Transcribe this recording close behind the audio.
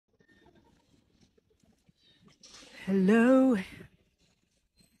Hello,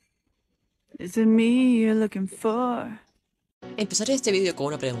 is it me you're looking for? Empezaré este vídeo con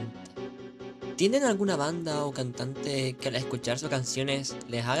una pregunta. ¿Tienen alguna banda o cantante que al escuchar sus canciones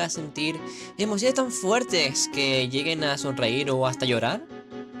les haga sentir emociones tan fuertes que lleguen a sonreír o hasta llorar?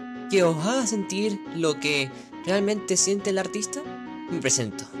 ¿Que os haga sentir lo que realmente siente el artista? Me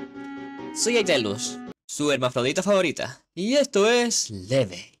presento. Soy 𝓍𝓸𝓬𝓲𝓪𝓵𝓮𝓼, su hermafrodita favorita, y esto es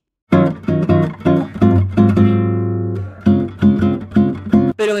Laufey.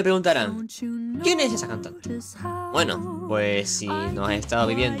 Pero me preguntarán, ¿quién es esa cantante? Bueno, pues si nos has estado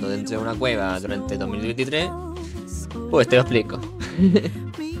viviendo dentro de una cueva durante 2023, pues te lo explico.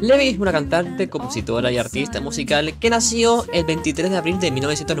 Laufey es una cantante, compositora y artista musical que nació el 23 de abril de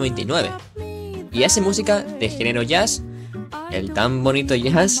 1999 y hace música de género jazz, el tan bonito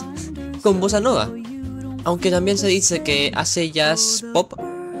jazz, con bossa nova, aunque también se dice que hace jazz pop,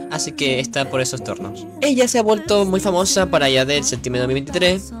 así que está por esos tornos. Ella se ha vuelto muy famosa para allá del septiembre de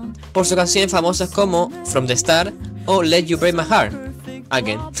 2023 por sus canciones famosas como From the Start o Let You Break My Heart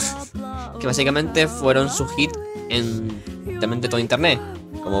Again, que básicamente fueron su hit en literalmente todo internet.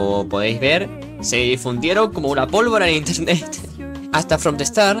 Como podéis ver, se difundieron como una pólvora en internet. Hasta From the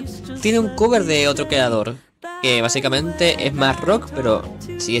Start tiene un cover de otro creador, que básicamente es más rock, pero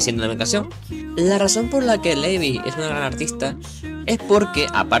sigue siendo una canción. La razón por la que Laufey es una gran artista es porque,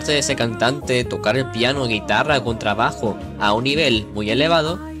 aparte de ser cantante, tocar el piano, guitarra, contrabajo a un nivel muy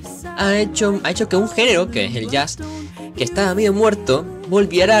elevado, ha hecho que un género, que es el jazz, que estaba medio muerto,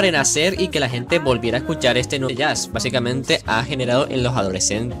 volviera a renacer y que la gente volviera a escuchar este nuevo jazz. Básicamente ha generado en los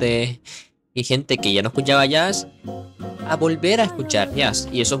adolescentes y gente que ya no escuchaba jazz a volver a escuchar jazz,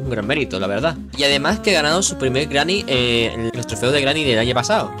 y eso es un gran mérito, la verdad. Y además que ha ganado su primer Grammy en los trofeos de Grammy del año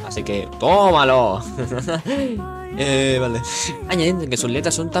pasado, así que ¡tómalo! Vale. Añadiendo que sus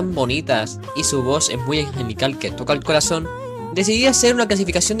letras son tan bonitas y su voz es muy angelical que toca el corazón, decidí hacer una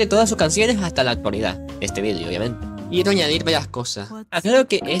clasificación de todas sus canciones hasta la actualidad, este vídeo obviamente. Y quiero añadir varias cosas. Aclaro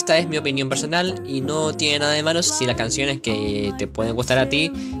que esta es mi opinión personal y no tiene nada de malo si las canciones que te pueden gustar a ti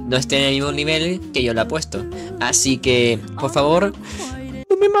no estén en el mismo nivel que yo le he puesto. Así que, por favor,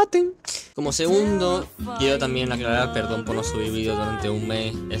 no me maten. Como segundo, quiero también aclarar, perdón por no subir vídeos durante un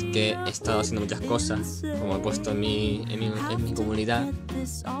mes, es que he estado haciendo muchas cosas, como he puesto en mi comunidad.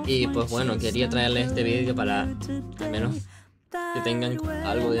 Y pues bueno, quería traerles este vídeo para, al menos, que tengan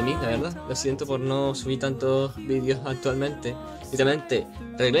algo de mí, la verdad. Lo siento por no subir tantos vídeos actualmente. Literalmente,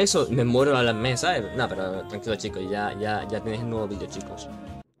 regreso, me muero a las mes, ¿sabes? No, pero tranquilo chicos, ya tenéis un nuevo vídeo, chicos.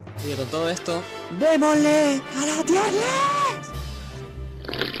 Y con todo esto, ¡démosle a la tiarlist!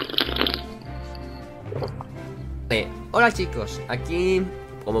 Hola chicos, aquí,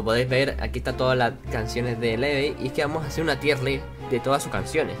 como podéis ver, aquí está todas las canciones de Laufey. Y es que vamos a hacer una tier list de todas sus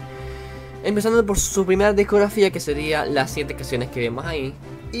canciones, empezando por su primera discografía, que sería las 7 canciones que vemos ahí.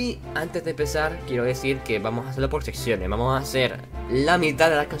 Y antes de empezar, quiero decir que vamos a hacerlo por secciones. Vamos a hacer la mitad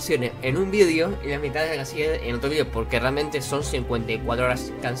de las canciones en un vídeo y la mitad de las canciones en otro vídeo, porque realmente son 54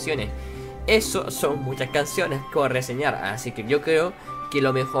 horas canciones. Eso son muchas canciones que voy a reseñar, así que yo creo que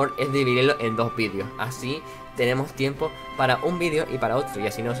lo mejor es dividirlo en 2 vídeos. Así tenemos tiempo para un vídeo y para otro, y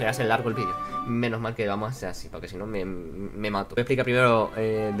así no se hace largo el vídeo. Menos mal que vamos a hacer así, porque si no me mato. Voy a explicar primero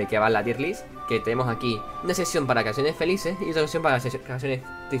de qué va la tier list. Que tenemos aquí una sección para canciones felices y otra sección para canciones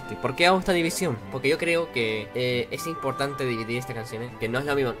tristes. ¿Por qué hago esta división? Porque yo creo que es importante dividir estas canciones. Que no es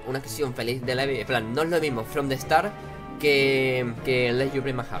lo mismo una canción feliz de Laufey, en plan, no es lo mismo From the Start que Let You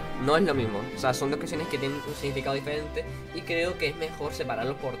Break My Heart. No es lo mismo, o sea, son dos canciones que tienen un significado diferente, y creo que es mejor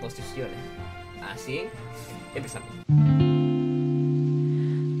separarlos por 2 secciones. Así, empezamos.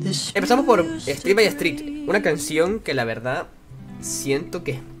 Empezamos por Strip by Street, una canción que la verdad siento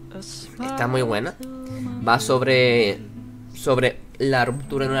que está muy buena. Va sobre la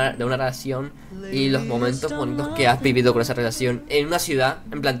ruptura de una relación y los momentos bonitos que has vivido con esa relación en una ciudad.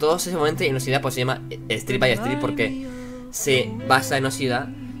 En plan, todos esos momentos en una ciudad, pues se llama Strip by Street porque se basa en una ciudad.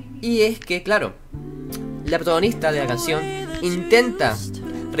 Y es que, claro, la protagonista de la canción intenta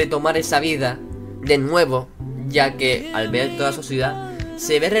retomar esa vida de nuevo, ya que al ver toda su ciudad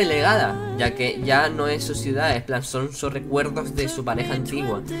se ve relegada, ya que ya no es su ciudad, en plan, son sus recuerdos de su pareja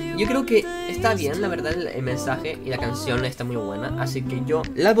antigua. Yo creo que está bien, la verdad, el mensaje, y la canción está muy buena, así que yo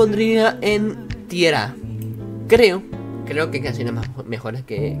la pondría en tier A. Creo que hay canciones mejores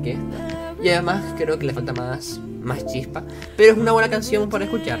que esta, y además creo que le falta más chispa, pero es una buena canción para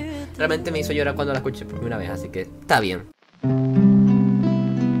escuchar. Realmente me hizo llorar cuando la escuché por primera vez, así que está bien.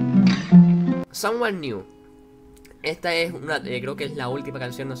 Someone New. Esta es una, creo que es la última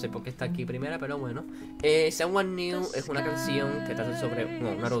canción, no sé por qué está aquí primera, pero bueno. Someone New es una canción que trata sobre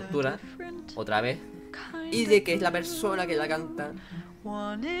una ruptura, otra vez, y de que es la persona que la canta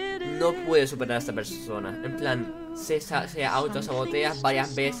no puede superar a esta persona. En plan, se autosabotea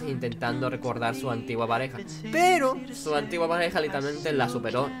varias veces intentando recordar su antigua pareja, pero su antigua pareja literalmente la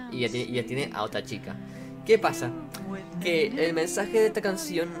superó y ya tiene a otra chica. ¿Qué pasa? Que el mensaje de esta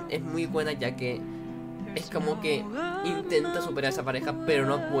canción es muy buena, ya que es como que intenta superar a esa pareja, pero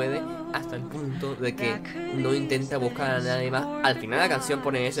no puede, hasta el punto de que no intenta buscar a nadie más. Al final la canción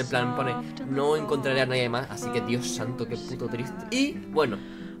pone eso, en plan pone: no encontraré a nadie más, así que Dios santo, qué puto triste. Y bueno,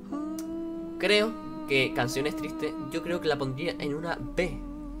 creo que Canciones Tristes, yo creo que la pondría en una B,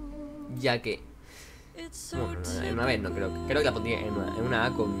 ya que... bueno, en una B no creo que la pondría en una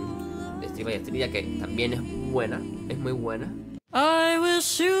A con Estriba y Estrella, que también es buena, es muy buena. I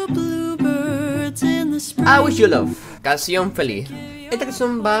Wish You Love, canción feliz. Esta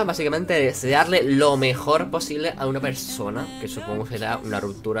canción va básicamente a desearle lo mejor posible a una persona, que supongo será una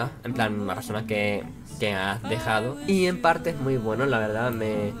ruptura, en plan una persona que has dejado. Y en parte es muy bueno, la verdad.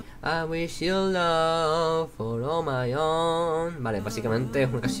 I wish you love for all my own. Vale, básicamente es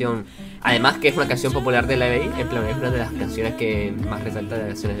una canción, además que es una canción popular de Laufey, en plan es una de las canciones que más resalta de las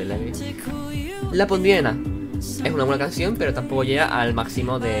canciones de Laufey. La pondría en A. Es una buena canción, pero tampoco llega al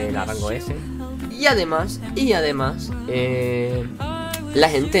máximo de la rango S. Y además, la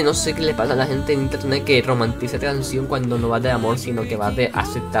gente, no sé qué le pasa a la gente en internet, que romantiza esta canción cuando no va de amor, sino que va de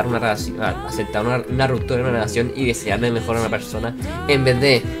aceptar una relación, aceptar una ruptura de una relación y desearle mejor a una persona, en vez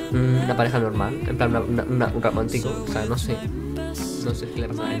de una pareja normal, en plan un romántico. O sea, no sé qué le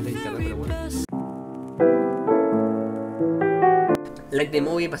pasa a la gente en internet, pero bueno. Like the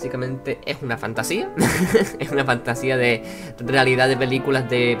Movie básicamente es una fantasía. Es una fantasía de realidad de películas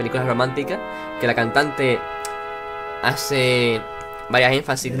románticas, que la cantante hace varias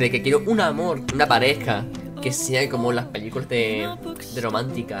énfasis de que quiero un amor, una pareja que sea como las películas de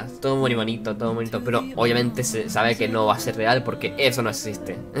románticas, todo muy bonito, pero obviamente se sabe que no va a ser real porque eso no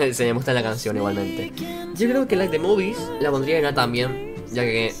existe. Se me gusta en la canción igualmente. Yo creo que Like the Movies la pondría en A también, ya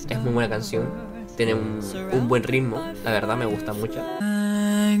que es muy buena canción. Tiene un buen ritmo, la verdad me gusta mucho.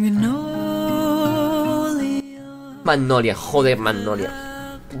 Magnolia, joder,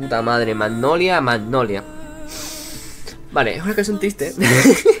 Magnolia. Puta madre, Magnolia. Vale, es una canción triste. Es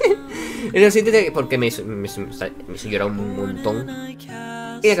una canción triste porque me hizo llorar un montón.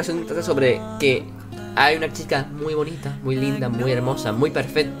 Y la canción trata sobre que hay una chica muy bonita, muy linda, muy hermosa, muy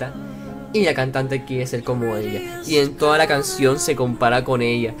perfecta, y la cantante quiere ser como ella. Y en toda la canción se compara con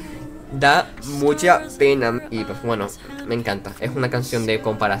ella. Da mucha pena. Y pues bueno, me encanta. Es una canción de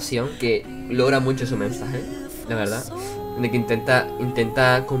comparación que logra mucho su mensaje, la verdad. De que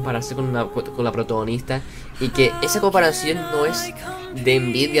intenta compararse con la protagonista, y que esa comparación no es de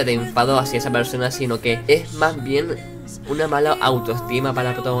envidia, de enfado hacia esa persona, sino que es más bien una mala autoestima para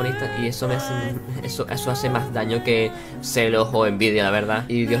la protagonista. Y eso hace más daño que celos o envidia, la verdad.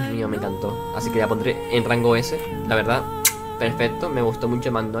 Y Dios mío, me encantó. Así que la pondré en rango S, la verdad. Perfecto, me gustó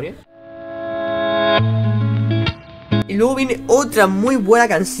mucho Magnolia. Y luego viene otra muy buena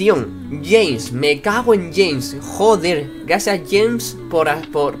canción, James, me cago en James, joder, gracias James por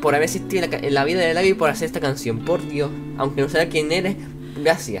haber existido en la vida de Laufey, por hacer esta canción, por Dios, aunque no sea quién eres,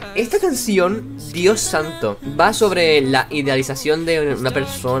 gracias. Esta canción, Dios santo, va sobre la idealización de una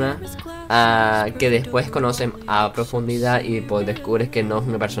persona que después conocen a profundidad y pues descubres que no es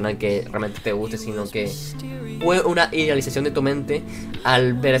una persona que realmente te guste, sino que fue una idealización de tu mente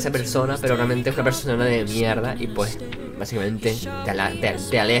al ver a esa persona, pero realmente es una persona de mierda y pues básicamente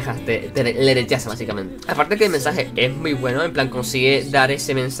te alejas, le rechazas básicamente. Aparte que el mensaje es muy bueno, en plan consigue dar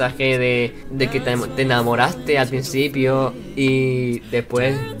ese mensaje de que te enamoraste al principio y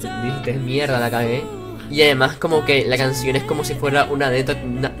después dijiste mierda, la cagué. Y además como que la canción es como si fuera una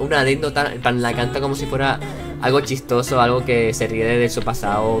anécdota, en plan la canta como si fuera algo chistoso, algo que se ríe de su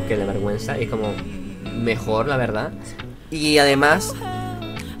pasado, que le avergüenza, y es como mejor, la verdad. Y además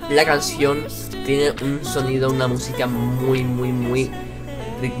la canción tiene un sonido, una música muy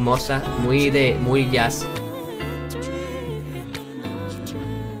ritmosa, muy jazz.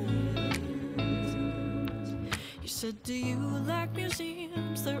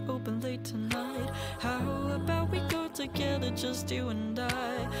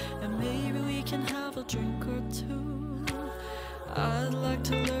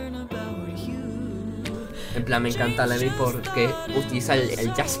 En plan me encanta Laufey porque utiliza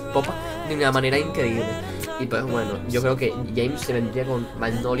el jazz pop de una manera increíble. Y pues bueno, yo creo que James se vendría con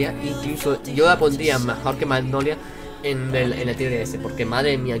Magnolia. Incluso yo la pondría mejor que Magnolia en el tier de ese, porque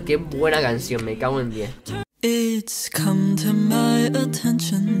madre mía, qué buena canción, me cago en 10.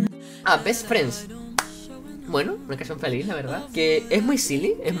 Best Friends. Bueno, una canción feliz, la verdad. Que es muy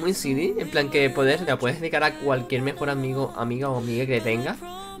silly, en plan que la puedes dedicar a cualquier mejor amigo, amiga o amiga que tengas.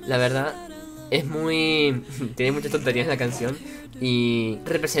 La verdad, es muy... tiene muchas tonterías la canción y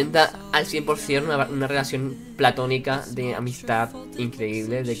representa al 100% una relación platónica de amistad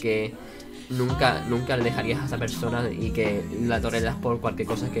increíble, de que nunca le dejarías a esa persona y que la toleras por cualquier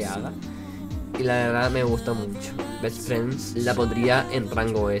cosa que haga. Y la verdad me gusta mucho. Best Friends la pondría en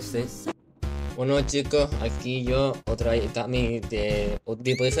rango S. Bueno chicos, aquí yo otra vez también de otro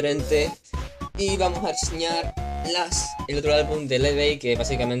tipo diferente. Y vamos a enseñar el otro álbum de Laufey, que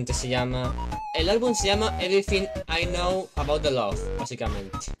básicamente se llama... El álbum se llama Everything I Know About the Love,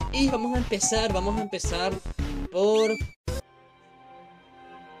 básicamente. Y vamos a empezar por...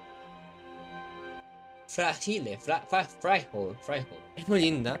 Fragile. Es muy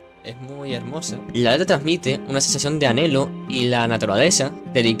linda, es muy hermosa. La letra transmite una sensación de anhelo y la naturaleza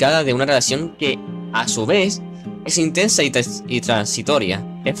dedicada de una relación que, a su vez, es intensa y transitoria.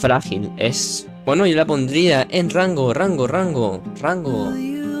 Es frágil, es... Bueno, yo la pondría en rango A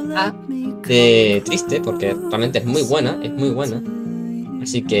de triste, porque realmente es muy buena,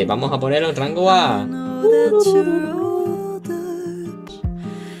 Así que vamos a ponerlo en rango A.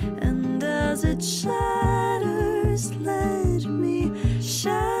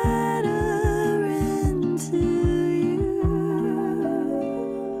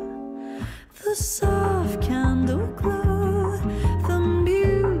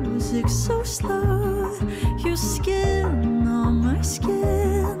 So slow, your skin on my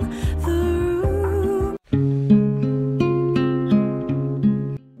skin, the room.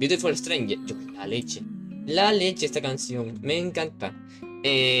 Beautiful Stranger, la leche esta canción, me encanta.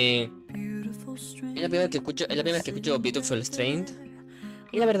 Es la primera vez que escucho Beautiful Stranger.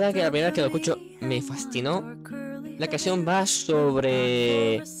 Y la verdad que la primera vez que lo escucho me fascinó. La canción va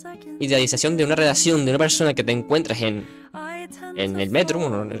sobre idealización de una relación de una persona que te encuentras en el metro.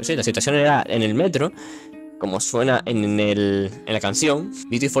 Bueno, sí, la situación era en el metro, como suena en la canción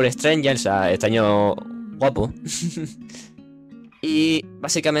Beautiful Stranger, o sea, extraño guapo. Y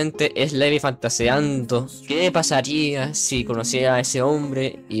básicamente es Laufey fantaseando qué pasaría si conociera a ese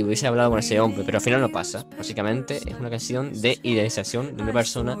hombre y hubiese hablado con ese hombre, pero al final no pasa. Básicamente es una canción de idealización de una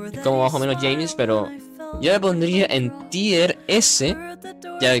persona, como más o menos James, pero yo la pondría en tier S,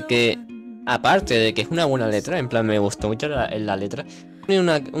 ya que aparte de que es una buena letra, en plan me gustó mucho la letra,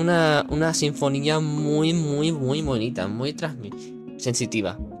 tiene una sinfonía muy bonita, muy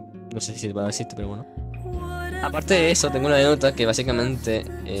sensitiva. No sé si va a decirte, pero bueno. Aparte de eso, tengo una nota que básicamente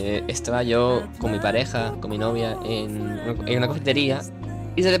estaba yo con mi pareja, con mi novia, en una cafetería,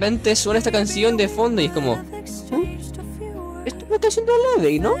 y de repente suena esta canción de fondo y es como... Esto es una canción de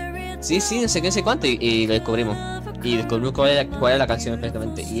Laufey, ¿no? Sí, no sé qué, no sé cuánto, y lo descubrimos. Y descubrimos cuál era la canción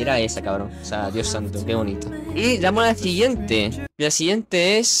perfectamente. Y era esa, cabrón. O sea, Dios santo, qué bonito. Y damos a la siguiente. La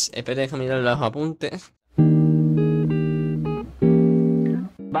siguiente es... Espera, déjame mirar los apuntes.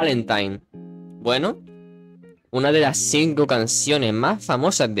 Valentine. Bueno, una de las 5 canciones más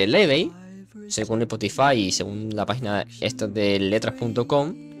famosas de Laufey, según Spotify y según la página esta de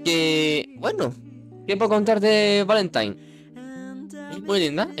letras.com. Que, bueno, ¿qué puedo contar de Valentine? Es muy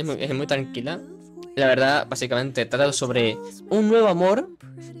linda, es muy tranquila. La verdad, básicamente trata sobre un nuevo amor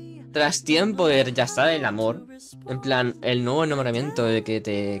tras tiempo de rechazar el amor. En plan, el nuevo enamoramiento de que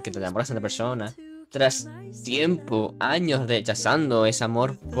te enamoras de una persona. Tras tiempo, años rechazando ese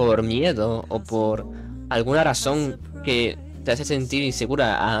amor por miedo o por alguna razón que te hace sentir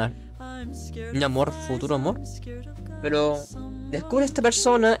insegura a un amor, futuro amor. Pero descubre a esta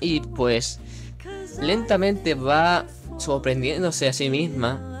persona y pues lentamente va sorprendiéndose a sí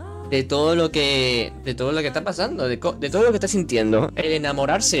misma de todo lo que está pasando, de todo lo que está sintiendo, el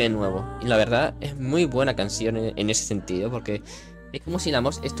enamorarse de nuevo. Y la verdad es muy buena canción en ese sentido, porque es como si el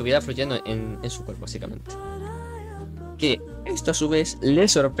amor estuviera fluyendo en su cuerpo, básicamente. Que esto a su vez le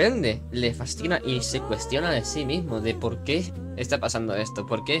sorprende, le fascina y se cuestiona de sí mismo de por qué está pasando esto,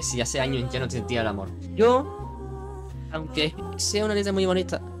 por qué si hace años ya no sentía el amor. Yo, aunque sea una letra muy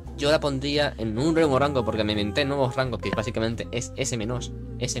bonita, yo la pondría en un nuevo rango, porque me inventé nuevos rangos, que básicamente es S menos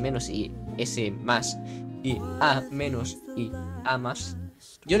y S más y A menos y A más.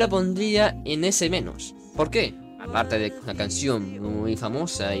 Yo la pondría en S menos. ¿Por qué? Aparte de una canción muy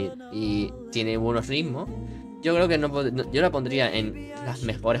famosa y tiene buenos ritmos, yo creo que yo la pondría en las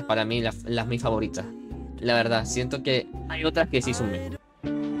mejores para mí, las mis favoritas. La verdad, siento que hay otras que sí son mejores.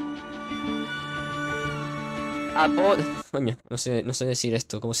 Coño, no sé decir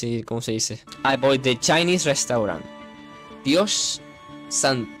esto, ¿cómo se dice? Avoid the Chinese restaurant. Dios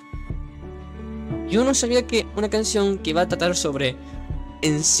santo. Yo no sabía que una canción que va a tratar sobre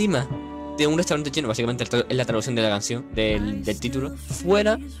encima de un restaurante chino, básicamente es la traducción de la canción, del título,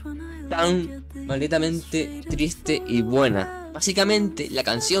 fuera tan malditamente triste y buena. Básicamente la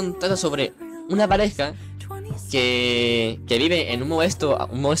canción trata sobre una pareja que vive en un modesto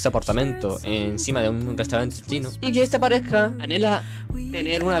apartamento encima de un restaurante chino, y que esta pareja anhela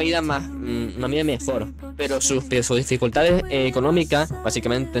tener una vida mejor, pero sus dificultades económicas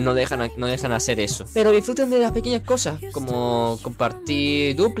básicamente no dejan hacer eso. Pero disfruten de las pequeñas cosas, como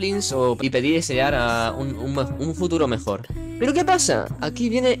compartir dumplings y pedir y desear a un futuro mejor. Pero ¿qué pasa? Aquí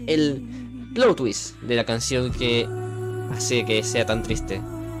viene el plot twist de la canción que hace que sea tan triste.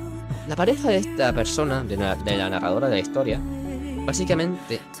 La pareja de esta persona, de la narradora de la historia,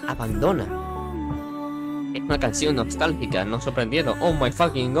 básicamente abandona. Es una canción nostálgica, nos sorprendieron. Oh my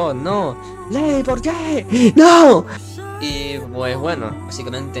fucking god, no. Ley, ¿por qué? ¡No! Y pues bueno,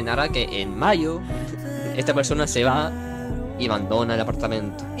 básicamente narra que en mayo esta persona se va y abandona el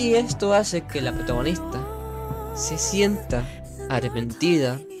apartamento. Y esto hace que la protagonista se sienta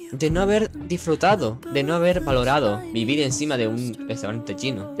arrepentida de no haber disfrutado, de no haber valorado vivir encima de un restaurante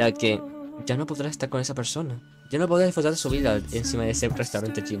chino, ya que ya no podrá estar con esa persona, ya no podrá disfrutar de su vida encima de ese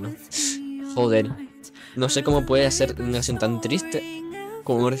restaurante chino. Joder, no sé cómo puede ser una canción tan triste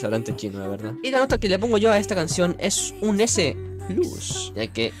como un restaurante chino, la verdad. Y la nota que le pongo yo a esta canción es un S+, ya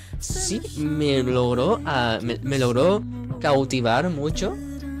que sí me logró cautivar mucho.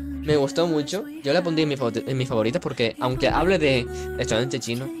 Me gustó mucho. Yo la pondría en mi favorita porque, aunque hable de restaurante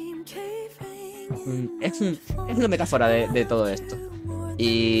chino, es una metáfora de todo esto.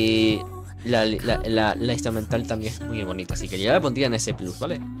 Y la instrumental también es muy bonita, así que yo la pondría en ese plus,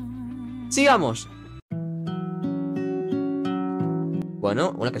 ¿vale? ¡Sigamos!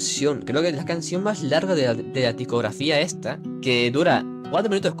 Bueno, una canción, creo que es la canción más larga de la discografía esta, que dura 4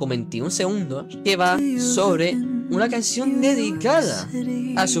 minutos con 21 segundos, que va sobre una canción dedicada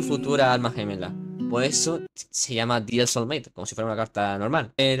a su futura alma gemela. Por eso se llama Dear Soulmate, como si fuera una carta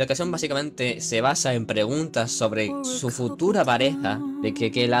normal. La canción básicamente se basa en preguntas sobre su futura pareja, de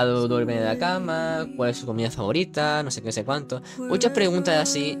qué lado duerme de la cama, cuál es su comida favorita, no sé qué, no sé cuánto. Muchas preguntas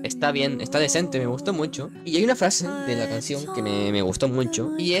así, está bien, está decente, me gustó mucho. Y hay una frase de la canción que me gustó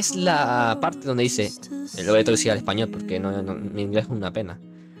mucho, y es la parte donde dice, lo voy a traducir al español porque mi inglés es una pena.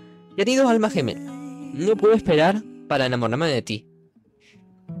 Querido alma gemela, no puedo esperar para enamorarme de ti.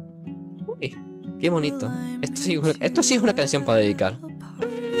 Uy, qué bonito. Esto sí es una canción para dedicar.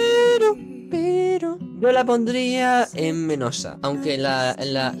 Pero yo la pondría en menosa. Aunque la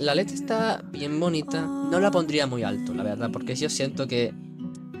letra está bien bonita, no la pondría muy alto, la verdad, porque yo siento que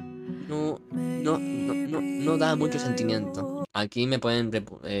no da mucho sentimiento. Aquí me pueden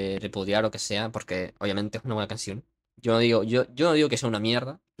repudiar o que sea, porque obviamente es una buena canción. Yo no digo que sea una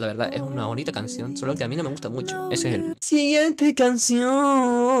mierda. La verdad, es una bonita canción, solo que a mí no me gusta mucho. Ese es el siguiente canción.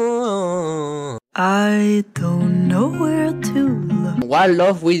 I don't know where to look. What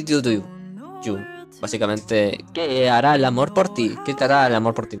love will you do? Básicamente, ¿qué hará el amor por ti? ¿Qué te hará el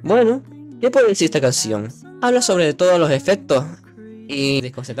amor por ti? Bueno, ¿qué puede decir esta canción? Habla sobre todos los efectos y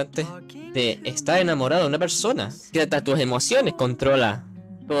desconcertantes de estar enamorado de una persona, que hasta tus emociones controla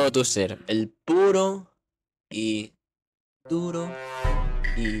todo tu ser. El puro y duro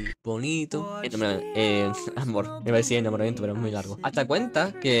y bonito amor. Me parecía enamoramiento, pero es muy largo. Hasta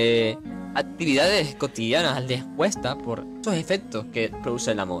cuenta que actividades cotidianas les cuesta por esos efectos que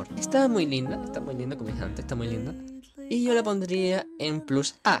produce el amor. Está muy linda, como dije antes, está muy linda. Y yo la pondría en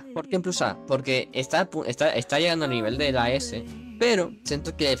plus A. ¿Por qué en plus A? Porque está llegando al nivel de la S, pero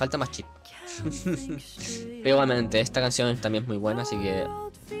siento que le falta más chip. Pero igualmente, esta canción también es muy buena, así que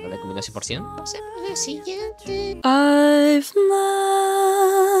lo recomiendo 100%. Pasemos a la siguiente.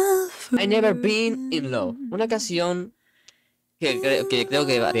 I've never been in love. Una canción que creo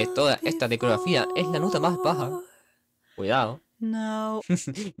que de toda esta discografía es la nota más baja. Cuidado.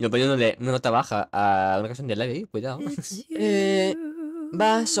 Yo poniéndole una nota baja a una canción de Laufey, cuidado.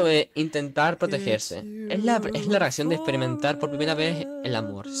 Va sobre intentar protegerse. Es la reacción de experimentar por primera vez el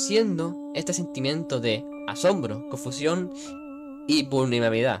amor, siendo este sentimiento de asombro, confusión y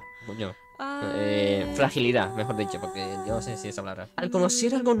vulnerabilidad. Coño. Fragilidad, mejor dicho, porque yo no sé si esa palabra. Al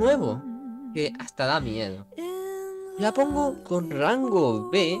conocer algo nuevo, que hasta da miedo. La pongo con rango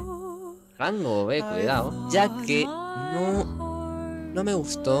B, cuidado, ya que no me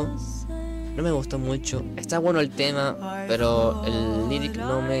gustó mucho. Está bueno el tema, pero el lyric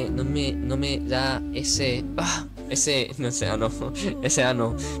no me da ese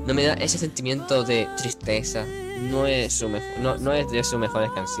no me da ese sentimiento de tristeza. No es de sus mejores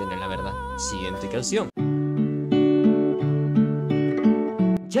canciones, la verdad. Siguiente canción.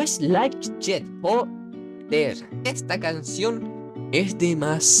 Just Like Chet. Joder, esta canción es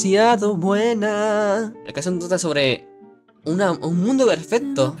demasiado buena. La canción trata sobre un mundo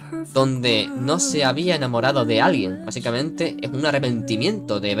perfecto donde no se había enamorado de alguien. Básicamente es un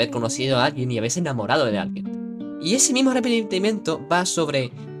arrepentimiento de haber conocido a alguien y haberse enamorado de alguien. Y ese mismo arrepentimiento va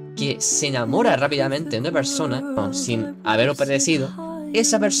sobre que se enamora rápidamente de una persona sin haberlo predecido.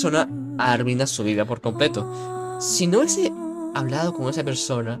 Esa persona arruina su vida por completo. Si no hubiese hablado con esa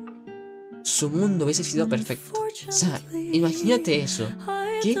persona, su mundo hubiese sido perfecto. O sea, imagínate eso.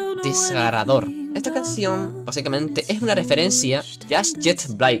 Qué desgarrador. Esta canción básicamente es una referencia a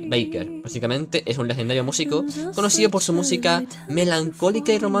Chet Baker. Básicamente es un legendario músico conocido por su música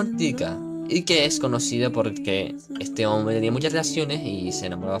melancólica y romántica, y que es conocido porque este hombre tenía muchas relaciones y se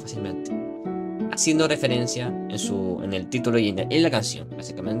enamoraba fácilmente, haciendo referencia en el título y en la canción,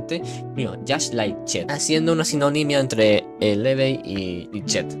 básicamente, just like Chet, haciendo una sinonimia entre Laufey y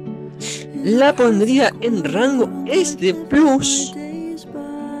Chet. La pondría en rango S+,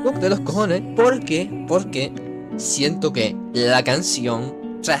 de los cojones, porque siento que la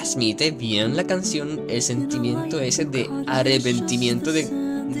canción transmite bien el sentimiento ese de arrepentimiento de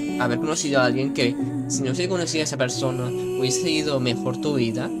haber conocido a alguien que, si no hubiese conocido a esa persona, hubiese ido mejor tu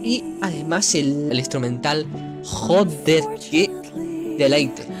vida. Y además el instrumental, joder, qué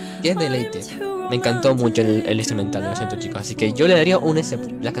deleite. Me encantó mucho el instrumental, lo siento, chicos. Así que yo le daría un S.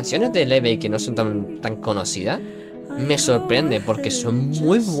 Las canciones de Laufey, que no son tan conocidas, me sorprende porque son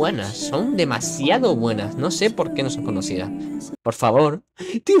muy buenas. Son demasiado buenas. No sé por qué no son conocidas. Por favor,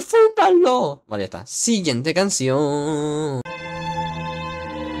 difúndanlo. Vale, ya está. Siguiente canción.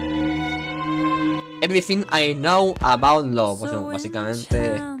 Everything I Know About Love. Bueno,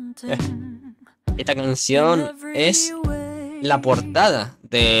 básicamente esta canción es la portada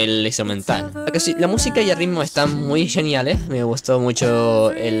del instrumental. La música y el ritmo están muy geniales. Me gustó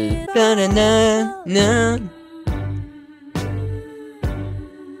mucho el...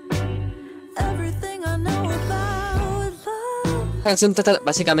 La canción trata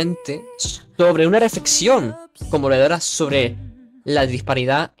básicamente sobre una reflexión conmovedora sobre la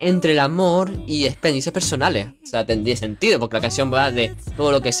disparidad entre el amor y experiencias personales. O sea, tendría sentido, porque la canción va de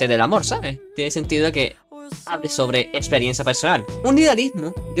todo lo que sé del amor, ¿sabes? Tiene sentido que hable sobre experiencia personal. Un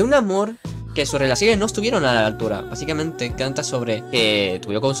idealismo de un amor que sus relaciones no estuvieron a la altura. Básicamente canta sobre que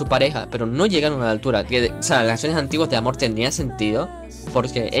tuvieron con su pareja, pero no llegaron a la altura. O sea, las canciones antiguas de amor tendrían sentido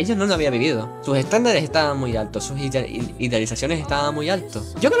porque ellos no lo habían vivido. Sus estándares estaban muy altos, sus idealizaciones estaban muy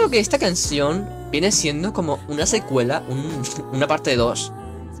altos. Yo creo que esta canción viene siendo como una secuela, una parte 2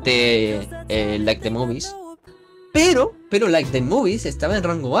 de Like the Movies. Pero Like the Movies estaba en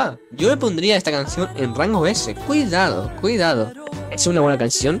rango A. Yo le pondría esta canción en rango S. Cuidado. Es una buena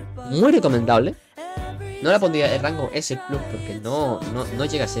canción, muy recomendable. No la pondría en rango S+ porque no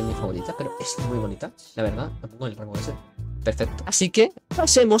llega a ser mi favorita, pero es muy bonita, la verdad. La pongo en el rango S. Perfecto. Así que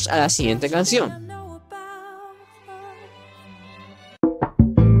pasemos a la siguiente canción.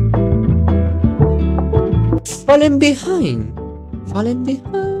 Fallen Behind.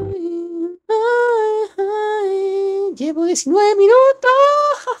 Llevo 19 minutos.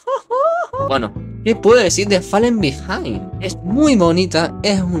 Bueno, ¿qué puedo decir de Fallen Behind? Es muy bonita,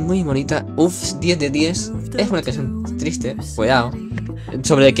 Uf, 10 de 10. Es una canción triste, cuidado.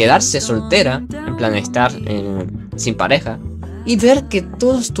 Sobre quedarse soltera, en plan estar sin pareja. Y ver que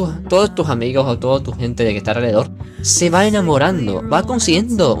todos tus amigos o toda tu gente de que está alrededor se va enamorando, va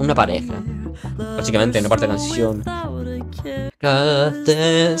consiguiendo una pareja. Básicamente en una parte de la canción. Got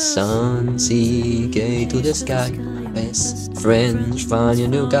the sun, sea to the sky. Best friends, find your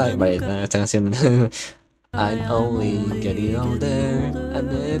new guy. Vale, esta canción. I'm only getting older. I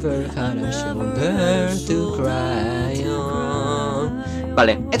never had a shoulder to cry on.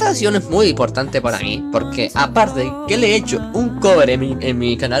 Vale, esta canción es muy importante para mí porque aparte que le he hecho un cover en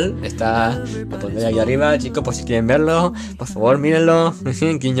mi canal, lo pondré ahí arriba, chicos, por si quieren verlo, por favor mírenlo,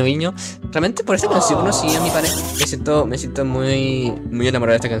 guiño guiño. Realmente por esta canción conocí a mi pareja. Me siento muy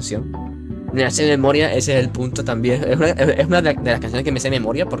enamorado de esta canción. Me la sé de memoria, ese es el punto también. Es una de las canciones que me sé de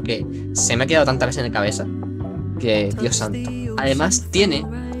memoria porque se me ha quedado tantas veces en la cabeza que Dios santo. Además tiene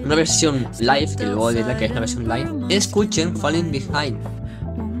una versión live, que luego diré que es una versión live. Escuchen Falling Behind.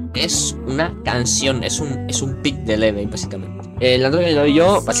 Es una canción, es un pick de Laufey, básicamente. El rango que doy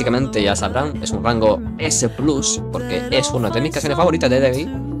yo, básicamente ya sabrán, es un rango S+, porque es una de mis canciones favoritas de Laufey,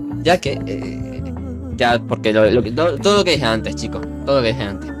 ya que porque todo lo que dije antes, chicos, todo lo que dije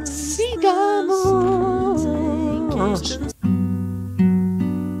antes. Sigamos.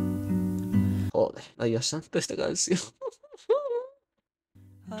 Joder, Dios santo, esta canción.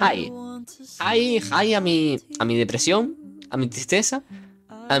 Hi a mi depresión, a mi tristeza,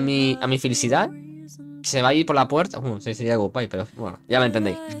 a mi felicidad se va a ir por la puerta. Sería goodbye, pero bueno, ya me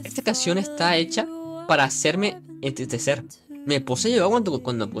entendéis. Esta canción está hecha para hacerme entristecer. Me puse a llorar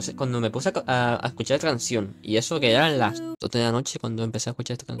cuando me puse a escuchar esta canción. Y eso que eran las 2 de la noche cuando empecé a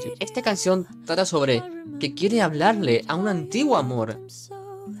escuchar esta canción. Esta canción trata sobre que quiere hablarle a un antiguo amor,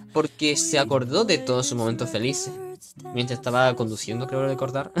 porque se acordó de todos sus momentos felices mientras estaba conduciendo, creo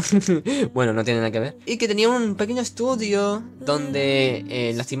recordar. Bueno, no tiene nada que ver. Y que tenía un pequeño estudio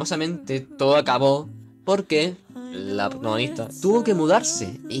donde lastimosamente todo acabó porque la protagonista tuvo que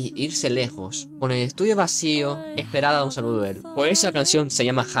mudarse e irse lejos. Con el estudio vacío, esperaba un saludo de él. Por eso la canción se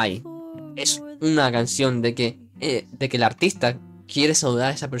llama Hi. Es una canción de que el artista quiere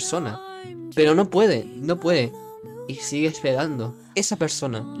saludar a esa persona, pero no puede. Y sigue esperando esa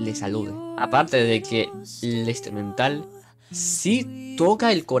persona le salude. Aparte de que el instrumental sí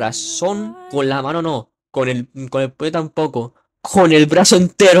toca el corazón con la mano, no, con el pie tampoco, con el brazo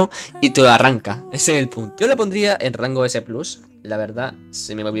entero y te lo arranca. Ese es el punto. Yo le pondría en rango S+. La verdad,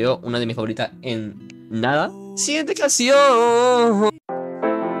 se me olvidó una de mis favoritas en nada. Siguiente canción.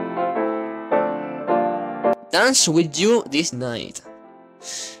 Dance with you this night.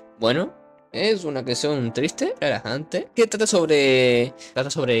 Bueno, es una canción triste, relajante, que trata sobre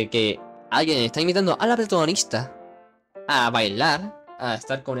que alguien está invitando a la protagonista a bailar, a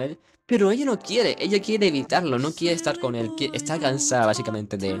estar con él, pero ella no quiere, ella quiere evitarlo, no quiere estar con él, está cansada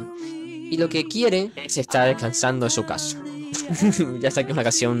básicamente de él. Y lo que quiere es estar descansando en su casa. Ya sé que es una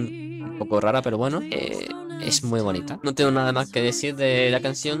canción un poco rara, pero bueno, es muy bonita. No tengo nada más que decir de la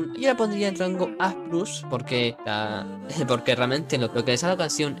canción. Yo la pondría en rango A+, porque realmente lo que sale la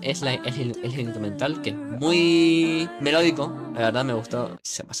canción es el instrumental, que es muy melódico. La verdad me gustó.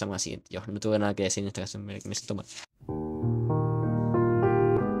 Se pasamos a la siguiente. Yo no tuve nada que decir en esta canción, me siento mal.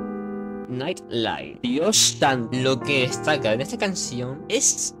 Nightlight. Dios santo, lo que destaca en esta canción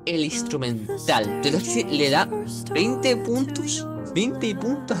es el instrumental. Le da 20 puntos. 20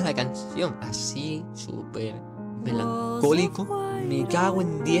 puntos a la canción. Así, súper melancólico. Me cago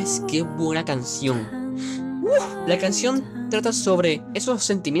en 10, qué buena canción. La canción trata sobre esos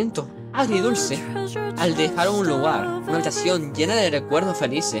sentimientos agridulces al dejar un lugar, una habitación llena de recuerdos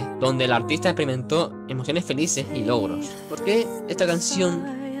felices, donde el artista experimentó emociones felices y logros. Porque esta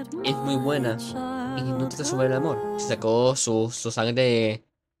canción es muy buena y no trata sobre el amor. Se sacó su sangre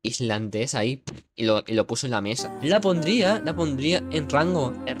islandés ahí y lo puso en la mesa. La pondría en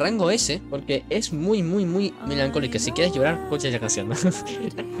rango S, porque es muy melancólica. Si quieres llorar, escucha esa canción.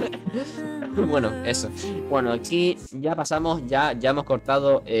 Bueno, eso. Bueno, aquí ya pasamos, ya hemos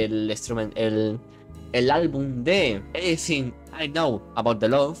cortado el álbum de Everything I Know About the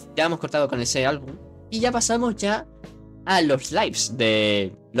Love. Ya hemos cortado con ese álbum. Y ya pasamos ya a los lives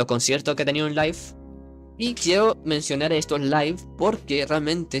de los conciertos que tenía en live. Y quiero mencionar estos live porque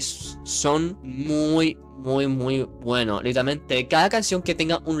realmente son muy buenos. Literalmente, cada canción que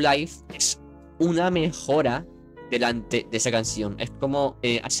tenga un live es una mejora delante de esa canción. Es como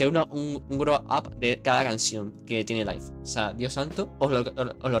hacer un grow up de cada canción que tiene live. O sea, Dios santo, os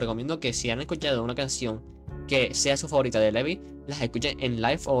lo recomiendo que si han escuchado una canción que sea su favorita de Levi, las escuchen en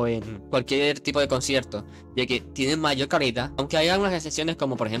live o en cualquier tipo de concierto, ya que tienen mayor calidad. Aunque hay algunas excepciones,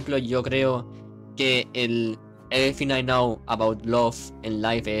 como por ejemplo, yo creo que el Everything I Know About Love en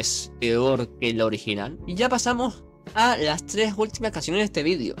live es peor que el original. Y ya pasamos a las 3 últimas canciones de este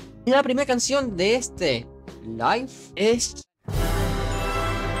vídeo. Y la primera canción de este live es...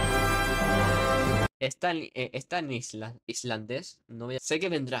 Está en islandés, no voy a... Sé que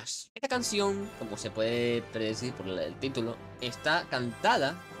vendrás. Esta canción, como se puede predecir por el título, está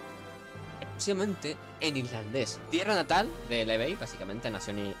cantada exclusivamente en islandés. Tierra natal de Laufey, básicamente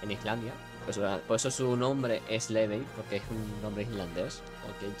nació en Islandia. Por eso su nombre es Laufey, porque es un nombre islandés.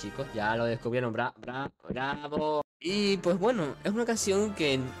 Ok, chicos, ya lo descubrieron. Bravo. Y pues bueno, es una canción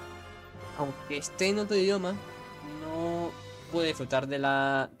que, aunque esté en otro idioma, no pude disfrutar del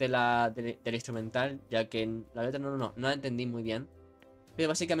instrumental, ya que la letra no la entendí muy bien. Pero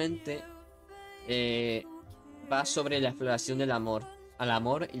básicamente va sobre la exploración del amor, al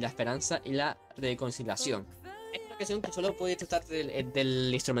amor y la esperanza y la reconciliación. Es una canción que solo pude disfrutar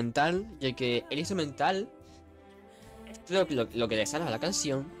del instrumental, ya que el instrumental es lo que le sale a la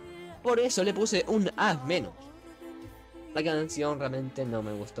canción. Por eso le puse un A menos. La canción realmente no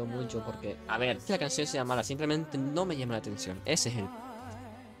me gustó mucho porque, a ver, si la canción sea mala, simplemente no me llama la atención. Ese es el...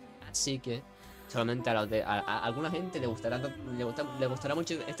 Así que solamente a alguna gente le gustará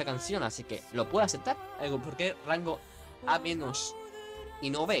mucho esta canción, así que lo puedo aceptar. Porque rango A menos y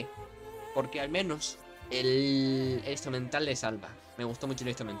no B, porque al menos el instrumental le salva. Me gustó mucho el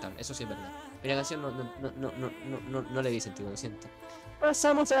instrumental, eso sí es verdad. Pero la canción no le di sentido, lo siento.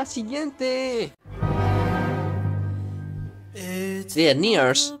 Pasamos a la siguiente. The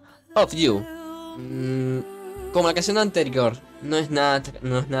Nearness of You. Como la canción anterior, no es nada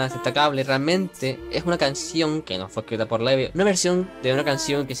destacable. Realmente es una canción que no fue escrita por Laufey. Una versión de una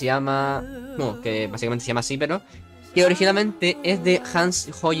canción que se llama... No, que básicamente se llama así, pero... que originalmente es de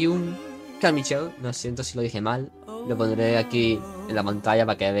𝓻𝓮𝓭𝓮𝓼. No siento si lo dije mal. Lo pondré aquí en la pantalla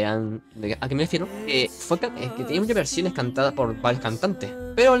para que vean a qué me refiero. Que tiene muchas versiones cantadas por varios cantantes.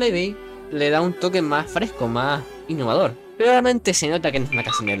 Pero Laufey le da un toque más fresco, más innovador. Pero realmente se nota que no es una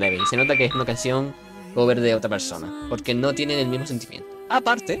canción de Laufey. Se nota que es una canción cover de otra persona, porque no tienen el mismo sentimiento.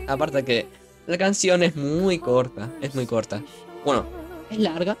 Aparte que la canción es muy corta. Bueno, es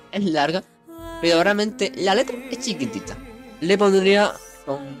larga, pero realmente la letra es chiquitita. Le pondría,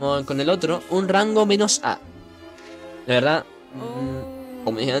 como con el otro, un rango -A. De verdad,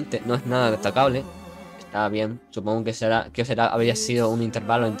 como dije antes, no es nada destacable. Está bien, supongo que habría sido un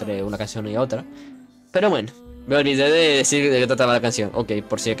intervalo entre una canción y otra. Pero bueno, me olvidé de decir de qué trataba la canción. Ok,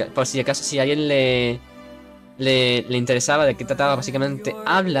 por si acaso, si a alguien le interesaba de qué trataba, básicamente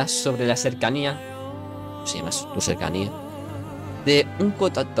habla sobre la cercanía. Se llama tu cercanía. De un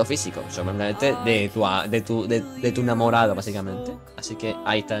contacto físico, solamente de tu enamorado, básicamente. Así que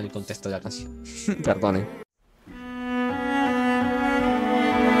ahí está el contexto de la canción. Perdonen.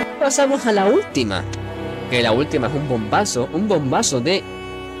 Pasamos a la última. Que la última es un bombazo de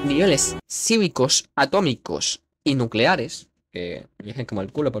niveles cívicos, atómicos y nucleares. Que me dejen como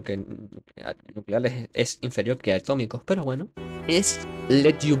el culo porque nucleares es inferior que atómicos. Pero bueno, es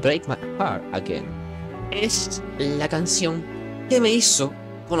Let You Break My Heart Again. Es la canción que me hizo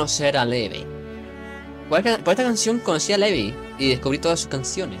conocer a Laufey. Por esta canción conocí a Laufey y descubrí todas sus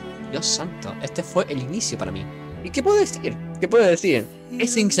canciones. Dios santo, este fue el inicio para mí. ¿Y qué puedo decir?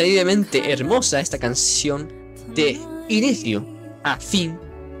 Es increíblemente hermosa esta canción de inicio a fin.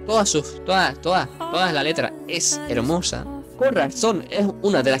 Toda la letra es hermosa. Con razón, es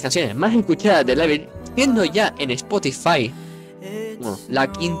una de las canciones más escuchadas de Laufey, siendo ya en Spotify, bueno,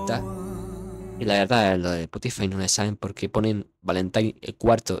 la quinta. Y la verdad, lo de Spotify no le saben porque ponen Valentine el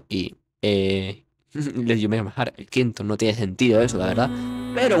cuarto y Let You Break My Heart el quinto. No tiene sentido eso, la verdad.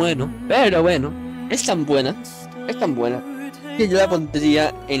 Pero bueno, es tan buena que yo la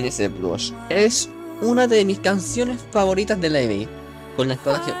pondría en ese plus. Es una de mis canciones favoritas de Laufey, con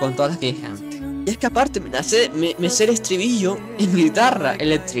todas las que dije antes. Y es que aparte me sé el estribillo en guitarra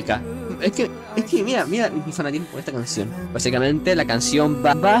eléctrica. Es que mira mi fanatismo por esta canción. Básicamente la canción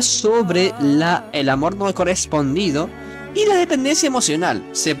va sobre el amor no correspondido y la dependencia emocional.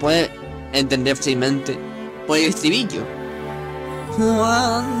 Se puede entender fácilmente por el estribillo.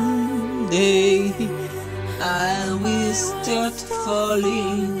 One day I will start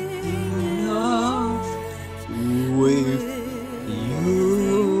falling in love with you.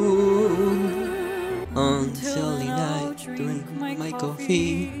 Until the night, drink my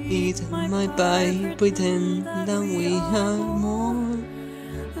coffee, eat my pie, pretend that we are more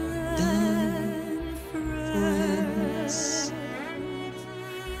than friends.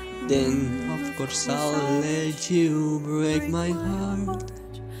 Then of course I'll let you break my heart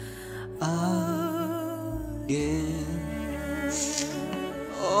again.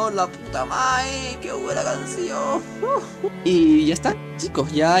 Oh, la puta madre, qué buena canción. Y ya está,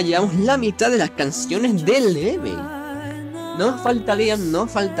 chicos, ya llevamos la mitad de las canciones de Laufey. Nos faltarían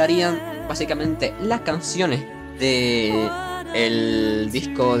básicamente las canciones de el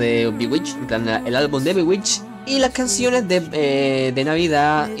disco de Bewitch, en plan el álbum de Bewitch, y las canciones de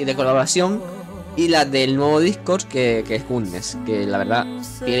Navidad y de colaboración, y las del nuevo disco que es NUEVO, que la verdad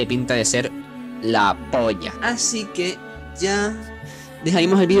tiene pinta de ser la polla. Así que ya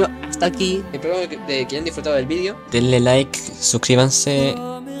dejaremos el vídeo hasta aquí. Espero que hayan disfrutado del vídeo. Denle like, suscríbanse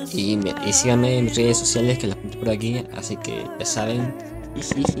y síganme en mis redes sociales que las pondré por aquí. Así que ya saben.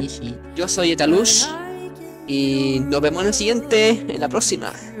 Yo soy 𝓻𝓸𝓬𝓲𝓪𝓵𝓮𝓼 y nos vemos en el siguiente, en la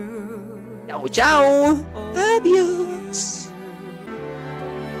próxima. Chao, chao. Adiós.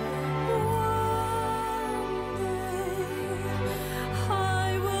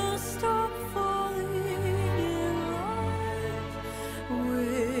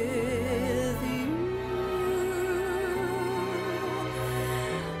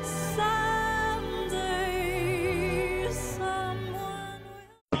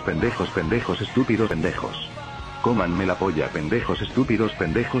 Pendejos, estúpidos, pendejos. Cómanme la polla, pendejos, estúpidos,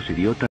 pendejos, idiotas.